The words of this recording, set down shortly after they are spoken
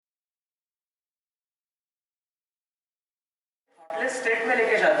Helpless state में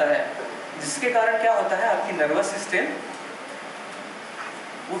लेके जाता है, जिसके कारण क्या होता है, आपकी नर्वस सिस्टम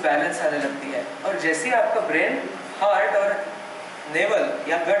वो बैलेंस आने लगती है। और जैसे ही आपका ब्रेन, हार्ट और नेवल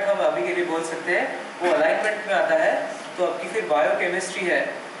या गट हम अभी के लिए बोल सकते हैं, वो अलाइनमेंट में आता है, तो आपकी फिर बायोकेमिस्ट्री है,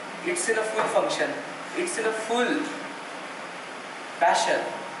 it's in a full function, it's in a full passion.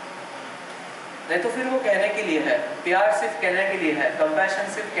 नहीं तो फिर वो कहने के लिए है, प्यार सिर्फ कहने के लिए है,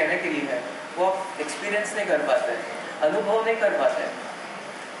 कंपैशन सिर्फ कहने के लिए है, वो आप एक्सपीरियंस नहीं कर पाते, अनुभव नहीं कर पाते।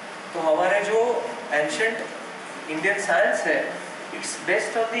 तो हमारे जो एंशंट इंडियन साइंस है, it's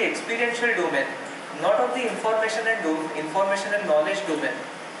based on the experiential domain, not of the information and knowledge domain.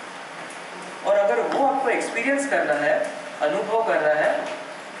 और अगर वो आपको एक्सपीरियंस करना है, अनुभव करना है,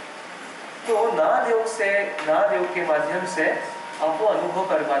 तो नाद योग के माध्यम से आप वो अनुभव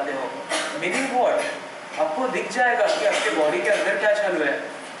कर पाते हो। मीनिंग व्हाट, आपको दिख जाएगा कि आपके बॉडी के अंदर क्या चालू है,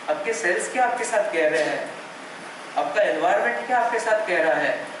 आपके सेल्स क्या आपके साथ कह रहे हैं, आपका एनवायरनमेंट क्या आपके साथ कह रहा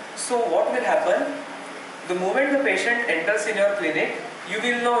है। So what will happen, the moment the patient enters in your clinic, you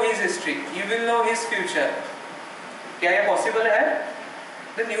will know his history, you will know his future. क्या ये पॉसिबल है?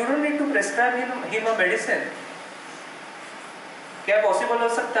 Then you don't need to prescribe him a medicine. क्या possible हो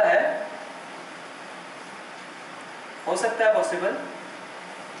सकता है? हो सकता है पॉसिबल?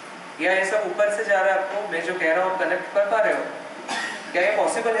 या ये सब ऊपर से जा रहा है, आपको मैं जो कह रहा हूँ कनेक्ट कर पा रहे हो? क्या ये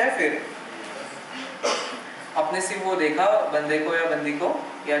पॉसिबल है? फिर आपने सिर्फ वो देखा बंदे को या बंदी को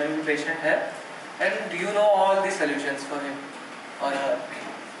या जो भी पेशेंट है, and you know all the solutions for him और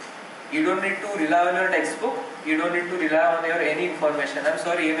you don't need to rely on your text book, you don't need to rely on your any information. I am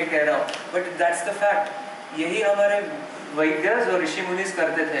sorry, ये मैं कह रहा हूँ, बट दैट्स द फैक्ट। यही हमारे वैद्यज और ऋषि मुनिस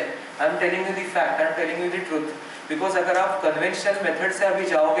करते थे। I am telling you the fact, I am telling you the truth. Because अगर आप कन्वेंशनल मेथड से अभी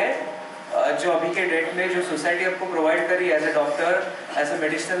जाओगे, जो अभी के डेट में जो सोसाइटी आपको प्रोवाइड करी as a doctor, as a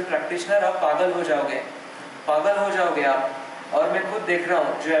medicinal practitioner, आप पागल हो जाओगे, पागल हो जाओगे आप। और मैं खुद देख रहा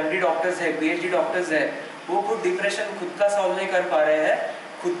हूँ जो एमडी डॉक्टर्स है, पीएचडी डॉक्टर्स है, वो खुद डिप्रेशन खुद का सॉल्व नहीं कर पा रहे हैं,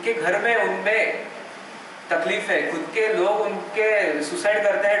 खुद के घर में उनमें तकलीफ है, खुद के लोग उनके सुसाइड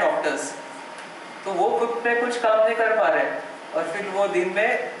करते हैं डॉक्टर्स, तो वो खुद पे कुछ काम नहीं कर पा रहे, और फिर वो दिन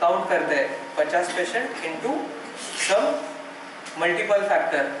में काउंट करते हैं 50 patient into some multiple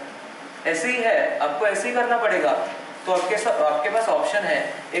factor. ऐसे ही है, आपको ऐसे ही करना पड़ेगा। तो आपके पास ऑप्शन है,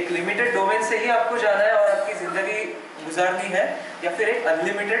 एक लिमिटेड डोमेन से ही आपको जाना है और आपकी जिंदगी गुजारनी है, या फिर एक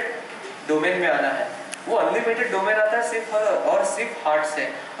अनलिमिटेड डोमेन में आना है। वो अनलिमिटेड डोमेन आता है सिर्फ और सिर्फ हार्ट से।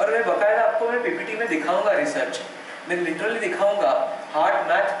 और मैं बकायदा आपको मैं पीपीटी में दिखाऊंगा रिसर्च, मैं लिटरली दिखाऊंगा। हार्ट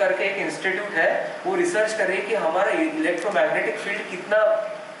मैथ करके एक इंस्टीट्यूट है, वो रिसर्च कर रही है कि हमारा इलेक्ट्रोमैग्नेटिक फील्ड कितना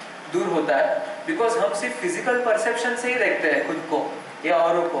दूर होता है। बिकॉज हम सिर्फ फिजिकल परसेप्शन से ही देखते हैं खुद को या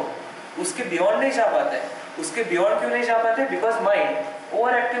औरों को, उसके बियॉन्ड नहीं जा पाते। उसके बियॉन्ड क्यों नहीं जा पाते? Because mind,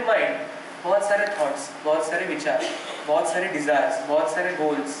 over active mind, बहुत सारे थॉट्स, बहुत सारे विचार, बहुत सारे डिजायर्स, बहुत सारे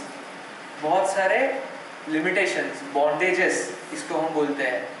गोल्स, बहुत सारे लिमिटेशंस, बॉन्डेजेस इसको हम बोलते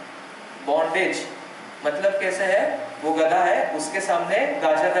हैं। बॉन्डेज मतलब कैसे है, वो गधा है, उसके सामने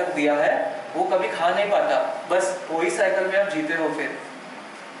गाजा रख दिया है, वो कभी खा नहीं पाता, बस वही साइकिल में आप जीते हो। फिर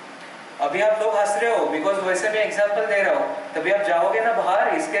अभी आप लोग हंस रहे हो बिकॉज वैसे मैं एग्जांपल दे रहा हूँ, तभी आप जाओगे ना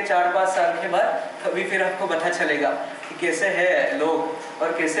बाहर इसके 4-5 साल के बाद, तभी फिर आपको पता चलेगा कि कैसे है लोग,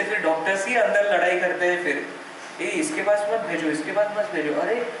 और कैसे फिर डॉक्टर्स ही अंदर लड़ाई करते हैं। फिर ये इसके पास मत भेजो, इसके पास मत भेजो,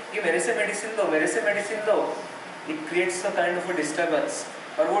 अरे ये मेरे से मेडिसिन दो, मेरे से मेडिसिन दो। It creates a kind of a disturbance,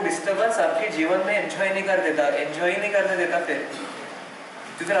 और वो डिस्टर्बेंस आपके जीवन में एंजॉय नहीं करने देता फिर।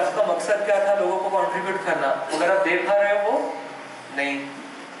 क्योंकि आपका मकसद क्या था? लोगों को कंट्रीब्यूट करना। अगर आप देख पा रहे हो वो नहीं,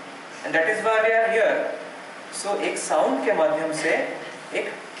 and that is why we are here. So एक साउंड के माध्यम से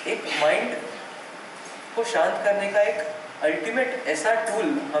एक माइंड को शांत करने का एक अल्टीमेट ऐसा टूल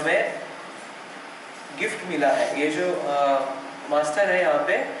हमें गिफ्ट मिला है। ये जो मास्टर है यहाँ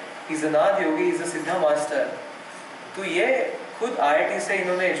पे, इज अ नाद योगी, इज अ सिद्धा मास्टर। तो ये खुद आईआईटी से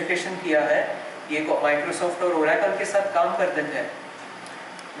इन्होंने एजुकेशन किया है। ये माइक्रोसॉफ्ट और ओरेकल के साथ काम करते थे,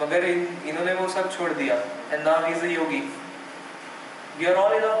 मगर इन्होंने वो सब छोड़ दिया, and now he is a Yogi. We are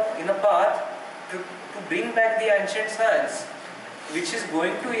all in a path to bring back the ancient science, which is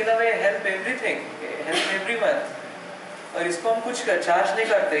going to in a way help everything, help everyone. और इसको हम कुछ चार्ज नहीं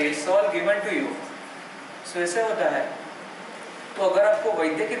करते, it's all given to you. So ऐसे होता है। तो अगर आपको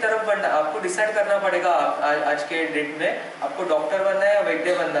वैद्य की तरफ बढ़ना, आपको डिसाइड करना पड़ेगा आज के डेट में आपको डॉक्टर बनना है या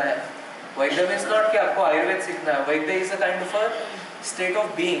वैद्य बनना है। वैद्य मीन्स नॉट कि आपको आयुर्वेद सीखना है। Vaidya is a kind of a state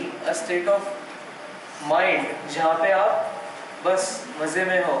of being, a state of mind, जहाँ पे आप बस मजे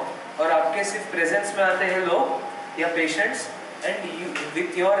में हो, और आपके सिर्फ प्रेजेंस में आते हैं लोग या patients, and you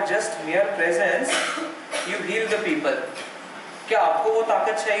with your just mere presence you heal the people. क्या आपको वो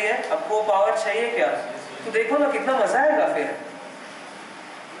ताकत चाहिए? आपको वो पावर चाहिए क्या? तो देखो ना कितना मजा आएगा फिर।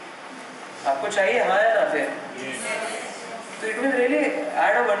 आपको चाहिए हाँ या ना फिर? तो it will really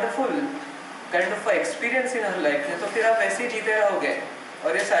add a wonderful kind of experience in her life में। तो फिर आप ऐसे ही जीते रहोगे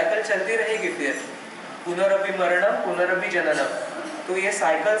और ये साइकिल चलती रहेगी फिर, पुनरअपि मरणम पुनरअपि जननम। तो ये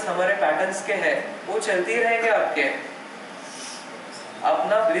साइकिल्स हमारे पैटर्न्स के हैं, वो चलती रहेंगे आपके। आप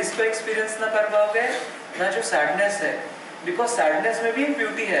ना ब्लिस को एक्सपीरियंस ना कर पाओगे ना जो सैडनेस है, बिकॉज सैडनेस में भी एक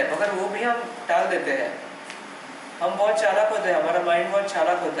ब्यूटी है, मगर वो भी हम टाल देते हैं। हम बहुत चालाक होते हैं, हमारा माइंड बहुत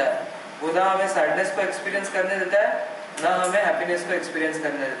चालाक होता है, वो ना हमें सैडनेस को एक्सपीरियंस करने देता है ना हमें हैप्पीनेस को एक्सपीरियंस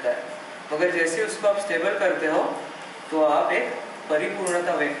करने देता है। मगर जैसे उसको आप स्टेबल करते हो तो आप एक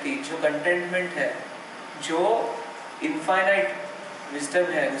परिपूर्णता व्यक्ति, जो कंटेंटमेंट है, जो इनफाइनाइट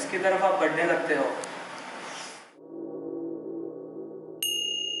विजडम है, उसकी तरफ आप बढ़ने लगते हो।